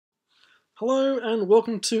Hello and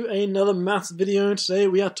welcome to another maths video. Today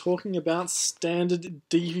we are talking about standard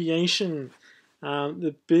deviation,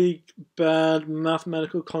 the big bad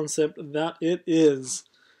mathematical concept that it is.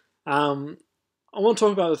 I want to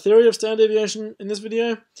talk about the theory of standard deviation in this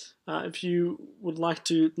video. If you would like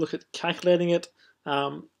to look at calculating it,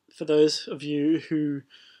 for those of you who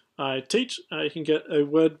I teach, you can get a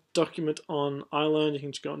Word document on iLearn. You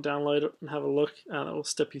can just go and download it and have a look, and it will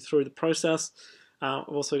step you through the process. I've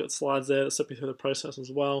also got slides there that step you through the process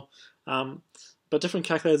as well. But different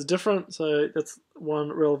calculators are different, so that's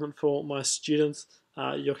one relevant for my students.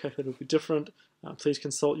 Your calculator will be different. Please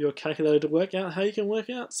consult your calculator to work out how you can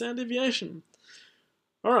work out standard deviation.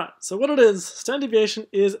 Alright, so what it is, standard deviation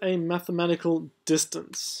is a mathematical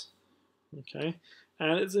distance. Okay,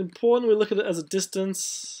 and it's important we look at it as a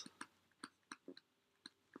distance.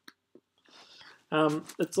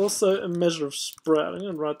 It's also a measure of spread. I'm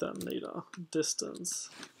going to write that meter, distance.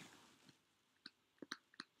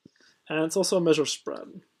 And it's also a measure of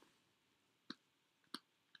spread.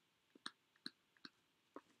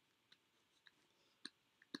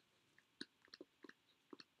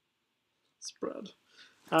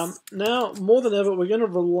 Now, more than ever, we're going to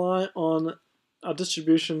rely on our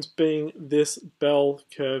distributions being this bell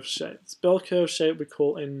curve shape. This bell curve shape we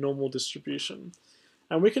call a normal distribution.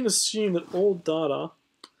 And we can assume that all data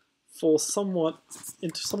fall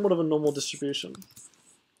into somewhat of a normal distribution.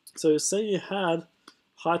 So say you had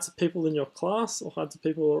heights of people in your class or heights of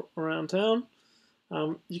people around town,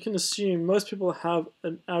 you can assume most people have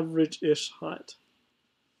an average-ish height.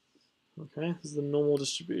 Okay, this is the normal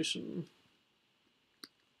distribution.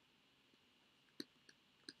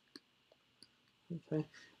 Okay,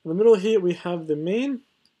 in the middle here we have the mean,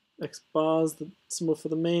 x bars, the symbol for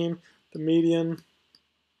the mean, the median,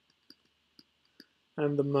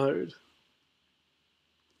 and the mode.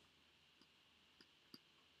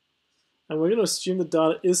 And we're going to assume the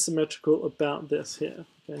data is symmetrical about this here.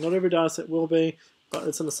 Okay, not every data set will be, but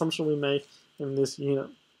it's an assumption we make in this unit.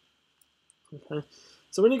 Okay,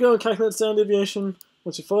 so when you go and calculate standard deviation,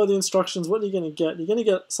 once you follow the instructions, what are you going to get? You're going to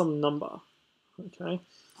get some number. Okay,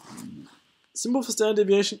 symbol for standard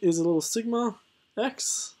deviation is a little sigma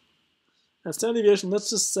x, and standard deviation, let's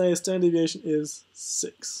just say standard deviation is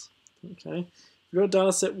 6. Okay. You've got a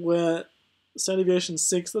data set where standard deviation is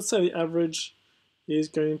 6. Let's say the average is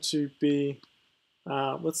going to be,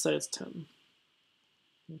 let's say it's 10.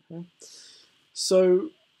 Okay. So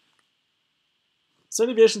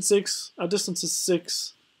standard deviation 6, our distance is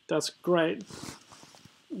 6. That's great.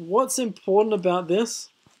 What's important about this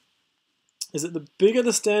is that the bigger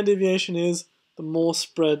the standard deviation is, the more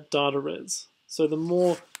spread data is. So the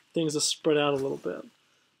more things are spread out a little bit.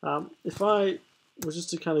 If I was just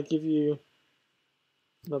to kind of give you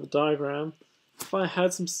another diagram, if I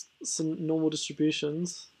had some normal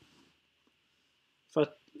distributions, if I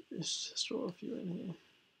just draw a few in here.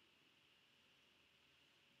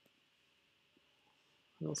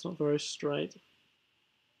 No, it's not very straight.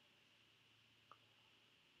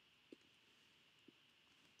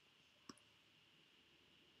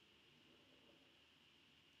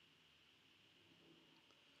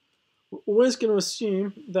 We're always going to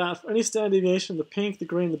assume that for any standard deviation, the pink, the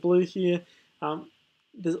green, the blue here,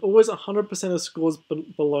 there's always 100% of scores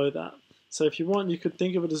below that. So if you want, you could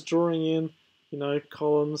think of it as drawing in,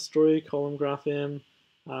 columns, draw your column graph in,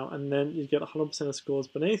 and then you get 100% of scores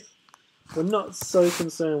beneath. We're not so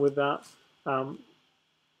concerned with that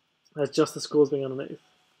as just the scores being underneath.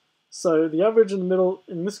 So the average in the middle,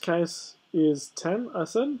 in this case, is 10, I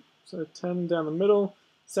said. So 10 down the middle,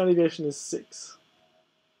 standard deviation is 6.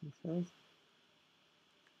 Okay.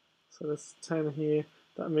 So that's 10 here.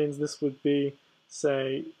 That means this would be,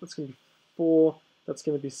 say, that's going to be 4, that's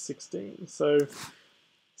going to be 16. So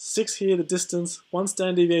 6 here, the distance, one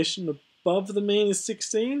standard deviation above the mean is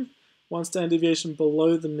 16, one standard deviation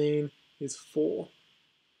below the mean is 4.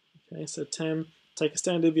 Okay, so 10, take a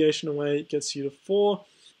standard deviation away, it gets you to 4.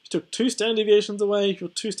 If you took 2 standard deviations away, if you're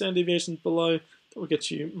 2 standard deviations below, that will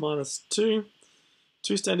get you minus 2.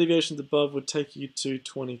 2 standard deviations above would take you to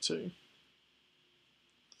 22.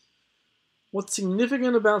 What's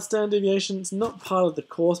significant about standard deviation, it's not part of the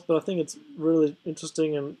course, but I think it's really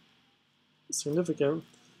interesting and significant,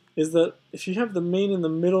 is that if you have the mean in the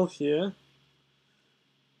middle here,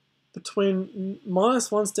 between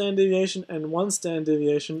minus 1 standard deviation and 1 standard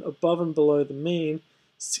deviation above and below the mean,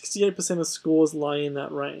 68% of scores lie in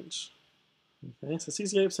that range. Okay, so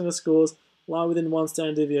 68% of scores lie within 1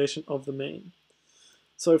 standard deviation of the mean.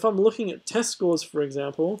 So if I'm looking at test scores, for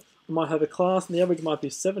example, I might have a class and the average might be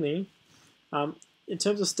 70. In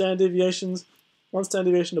terms of standard deviations, 1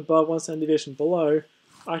 standard deviation above, 1 standard deviation below,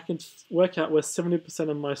 I can work out where 70%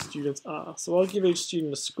 of my students are. So I'll give each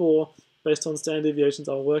student a score based on standard deviations.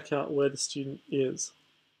 I'll work out where the student is.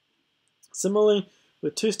 Similarly,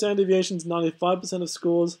 with 2 standard deviations, 95% of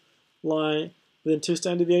scores lie within 2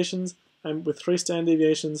 standard deviations, and with 3 standard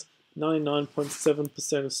deviations,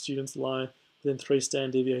 99.7% of students lie within 3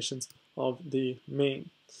 standard deviations of the mean.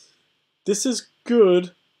 This is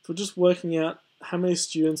good for just working out how many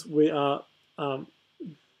students we are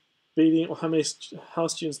beating, or how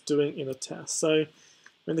students doing in a test. So,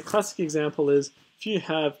 the classic example is if you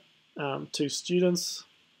have 2 students.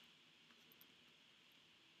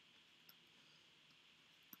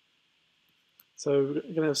 So we're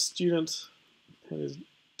going to have student who's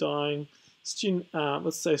dying. Student,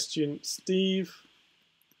 let's say student Steve,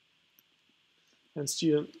 and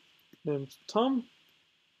student named Tom.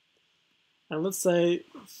 And let's say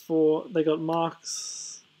they got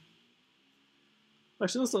marks.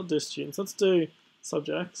 Actually, let's not do students. Let's do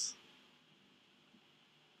subjects.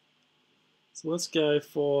 So let's go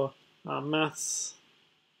for maths.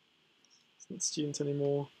 It's not students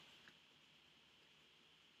anymore.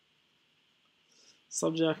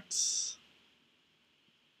 Subject.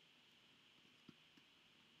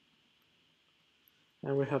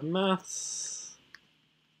 And we have maths,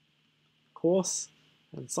 course,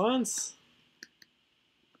 and science.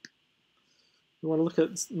 We want to look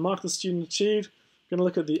at mark the student achieved. We're going to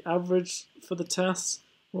look at the average for the test.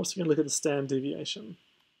 We're also going to look at the standard deviation.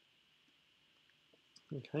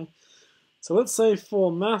 Okay, so let's say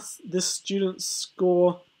for maths, this student's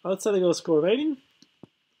score, let's say they got a score of 80.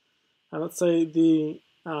 And let's say the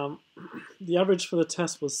average for the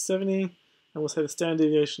test was 70, and we'll say the standard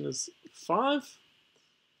deviation is 5.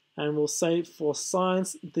 And we'll say for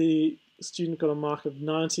science, the student got a mark of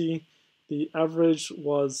 90, the average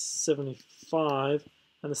was 75,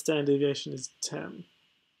 and the standard deviation is 10.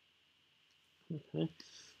 Okay,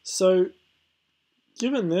 so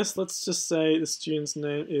given this, let's just say the student's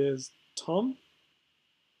name is Tom.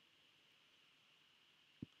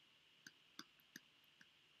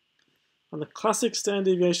 And the classic standard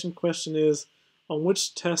deviation question is, on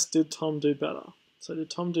which test did Tom do better? So did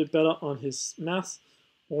Tom do better on his maths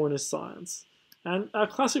or on his science? And our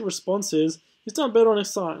classic response is, he's done better on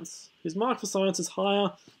his science. His mark for science is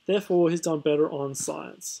higher, therefore he's done better on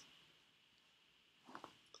science.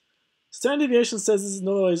 Standard deviation says this is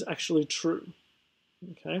not always actually true.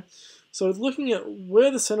 Okay, so it's looking at where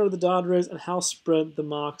the center of the data is and how spread the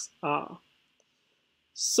marks are.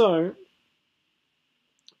 So,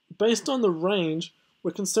 based on the range, we're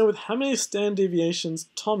concerned with how many standard deviations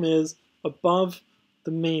Tom is above the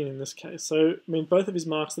mean in this case. So, both of his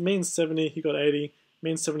marks, the mean's 70, he got 80,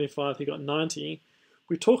 mean's 75, he got 90.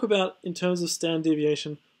 We talk about, in terms of standard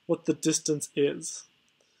deviation, what the distance is.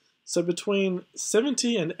 So between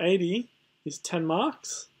 70 and 80 is 10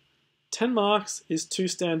 marks. 10 marks is 2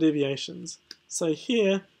 standard deviations. So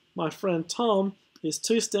here, my friend Tom is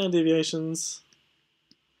 2 standard deviations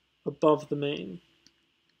above the mean.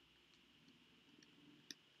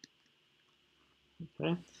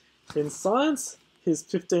 Okay. In science, he's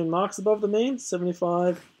 15 marks above the mean,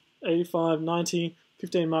 75, 85, 90,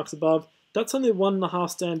 15 marks above. That's only 1.5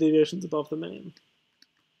 standard deviations above the mean.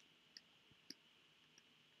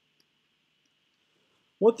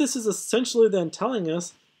 What this is essentially then telling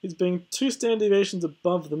us is, being 2 standard deviations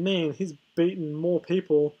above the mean, he's beaten more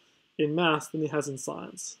people in maths than he has in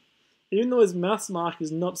science. Even though his maths mark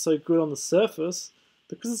is not so good on the surface,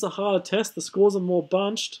 because it's a harder test, the scores are more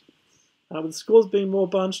bunched. With the scores being more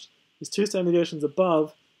bunched, he's 2 standard deviations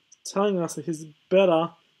above, telling us that he's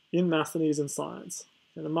better in maths than he is in science.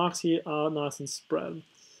 And the marks here are nice and spread.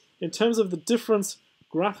 In terms of the difference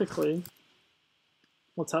graphically,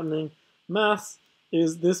 what's happening? Maths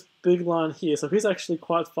is this big line here. So he's actually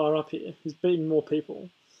quite far up here. He's beaten more people.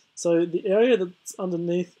 So the area that's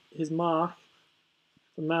underneath his mark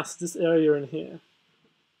for maths is this area in here.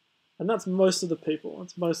 And that's most of the people.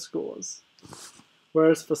 That's most scores.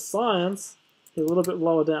 Whereas for science, he's a little bit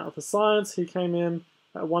lower down. For science, he came in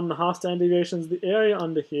at 1.5 standard deviations. The area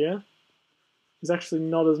under here is actually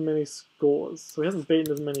not as many scores. So he hasn't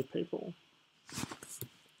beaten as many people.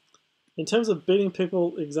 In terms of beating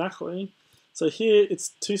people exactly, so here it's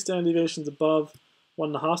 2 standard deviations above,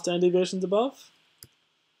 1.5 standard deviations above.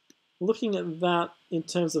 Looking at that in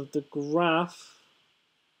terms of the graph,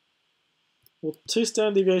 well, 2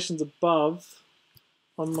 standard deviations above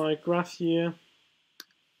on my graph here,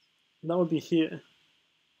 that would be here.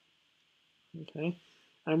 Okay,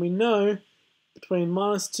 and we know between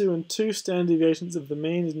 -2 and 2 standard deviations of the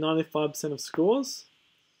mean is 95% of scores.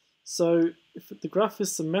 So if the graph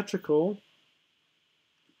is symmetrical,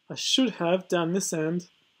 I should have, down this end,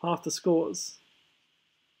 half the scores.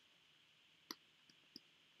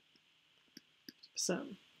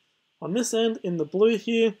 95%. On this end, in the blue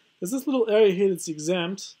here, there's this little area here that's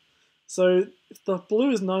exempt. So if the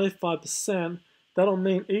blue is 95%, that'll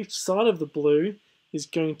mean each side of the blue is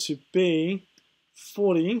going to be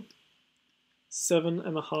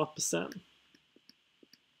 47.5%.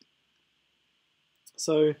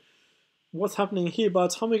 So what's happening here, by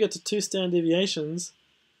the time we get to 2 standard deviations,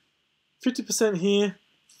 50% here,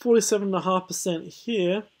 47.5%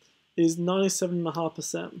 here is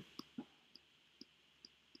 97.5%.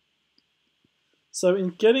 So in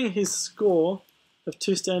getting his score of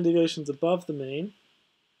 2 standard deviations above the mean,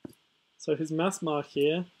 so his mass mark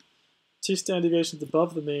here, 2 standard deviations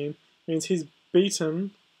above the mean, means he's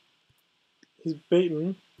beaten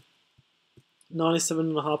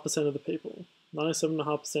 97.5% of the people,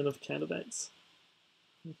 97.5% of candidates.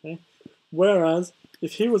 Okay. Whereas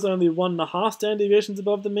if he was only 1.5 standard deviations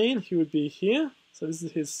above the mean, he would be here. So this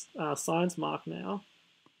is his science mark now.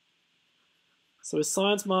 So his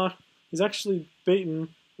science mark, he's actually beaten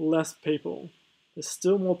less people. There's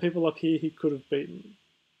still more people up here he could have beaten.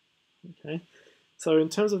 Okay. So in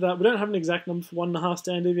terms of that, we don't have an exact number for 1.5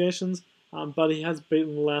 standard deviations, but he has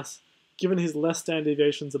beaten less, given his less standard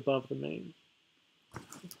deviations above the mean.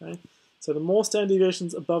 Okay. So the more standard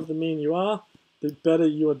deviations above the mean you are, the better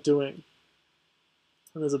you are doing.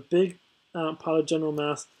 And there's a big part of general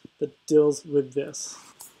maths that deals with this.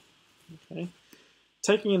 Okay.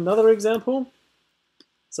 Taking another example,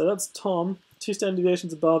 so that's Tom. 2 standard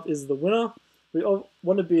deviations above is the winner. We all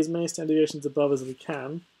want to be as many standard deviations above as we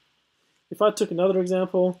can. If I took another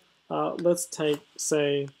example, let's take,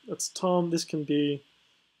 say, that's Tom. This can be,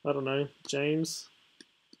 I don't know, James.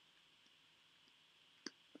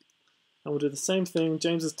 And we'll do the same thing.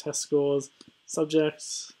 James's test scores,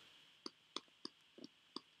 subjects,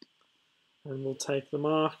 and we'll take the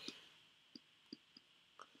mark.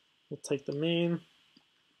 We'll take the mean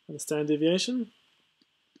and the standard deviation.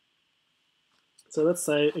 So let's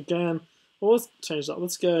say, again, well, let's change that.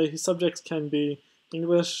 Let's go, his subjects can be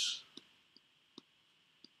English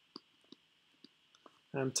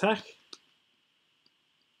and tech.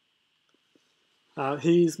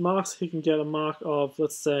 His marks, he can get a mark of,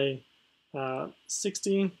 let's say,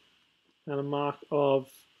 60 and a mark of,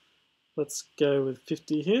 let's go with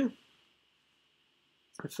 50 here.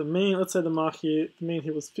 If the mean, let's say the mark here, the mean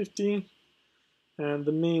here was 50, and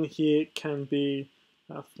the mean here can be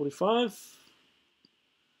 45.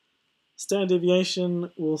 Standard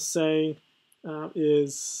deviation, we'll say,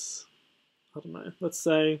 is, I don't know, let's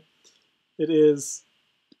say it is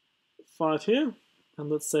 5 here,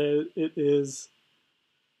 and let's say it is,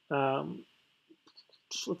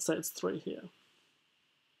 let's say it's 3 here.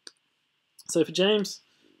 So for James,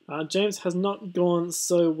 James has not gone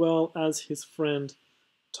so well as his friend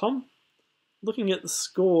Tom. Looking at the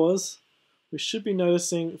scores, we should be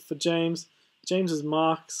noticing for James, James's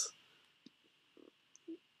marks,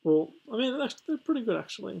 well, I mean, they're pretty good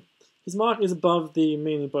actually. His mark is above the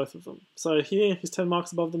mean in both of them. So here, he's 10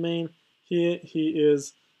 marks above the mean. Here, he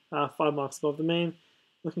is 5 marks above the mean.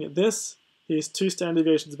 Looking at this, he's 2 standard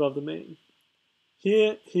deviations above the mean.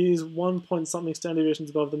 Here, he's 1 point something standard deviations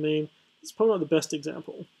above the mean. It's probably not the best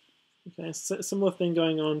example. Okay, so similar thing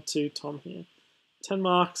going on to Tom here. 10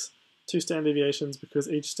 marks, 2 standard deviations, because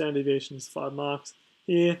each standard deviation is 5 marks.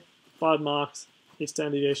 Here, 5 marks, each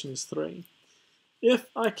standard deviation is 3. If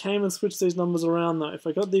I came and switched these numbers around though, if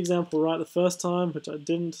I got the example right the first time, which I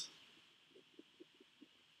didn't,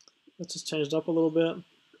 let's just change it up a little bit.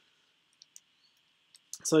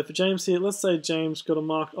 So for James here, let's say James got a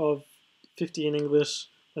mark of 50 in English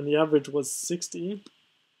and the average was 60. And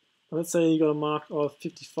let's say he got a mark of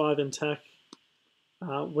 55 in tech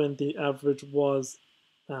when the average was,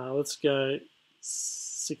 let's go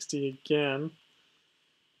 60 again.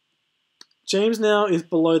 James now is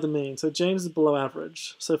below the mean, so James is below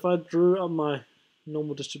average. So if I drew up my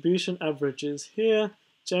normal distribution, average is here,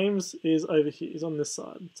 James is over here, he's on this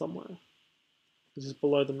side somewhere, which is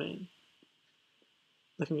below the mean.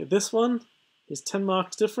 Looking at this one, he's 10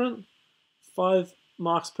 marks different, 5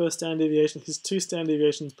 marks per standard deviation, he's 2 standard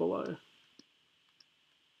deviations below.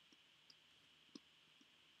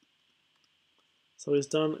 So he's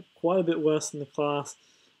done quite a bit worse in the class.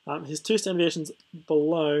 His 2 standard deviations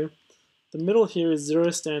below. The middle here is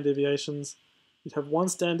 0 standard deviations. You'd have 1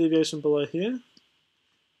 standard deviation below here,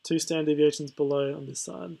 2 standard deviations below on this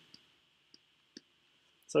side.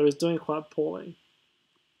 So he's doing quite poorly.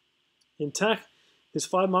 In tech, he's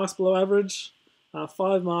 5 marks below average.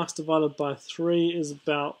 5 marks divided by 3 is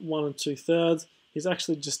about 1 2/3. He's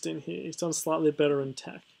actually just in here. He's done slightly better in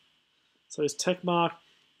tech. So his tech mark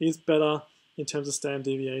is better in terms of standard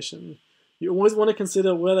deviation. You always want to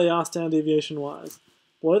consider where they are standard deviation wise.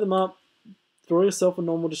 Blow them up draw yourself a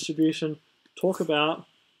normal distribution, talk about,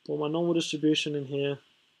 well, my normal distribution in here,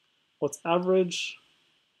 what's average?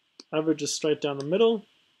 Average is straight down the middle.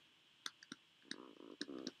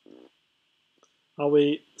 Are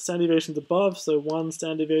we standard deviations above? So 1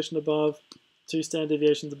 standard deviation above, 2 standard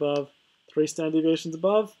deviations above, 3 standard deviations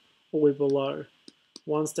above, or are we below?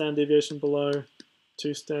 1 standard deviation below,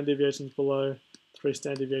 2 standard deviations below, 3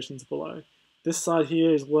 standard deviations below. This side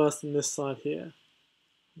here is worse than this side here.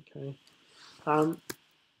 Okay.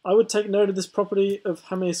 I would take note of this property of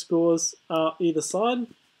how many scores are either side,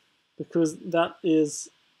 because that is,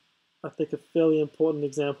 I think, a fairly important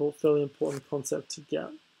example, fairly important concept to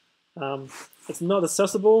get. It's not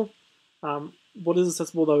accessible. What is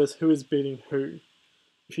accessible though is who is beating who.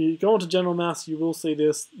 If you go into general maths, you will see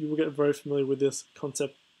this. You will get very familiar with this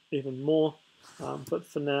concept even more. But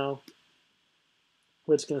for now,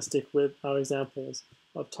 we're just going to stick with our examples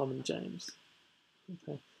of Tom and James.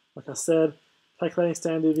 Okay. Like I said, calculating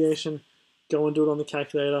standard deviation, go and do it on the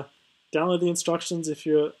calculator. Download the instructions if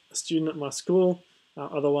you're a student at my school.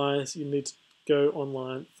 Otherwise, you need to go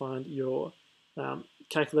online, find your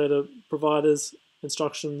calculator providers,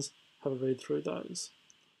 instructions, have a read through those.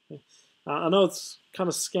 Okay. I know it's kind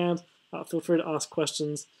of scanned. Feel free to ask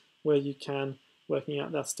questions where you can, working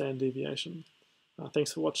out that standard deviation.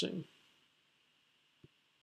 Thanks for watching.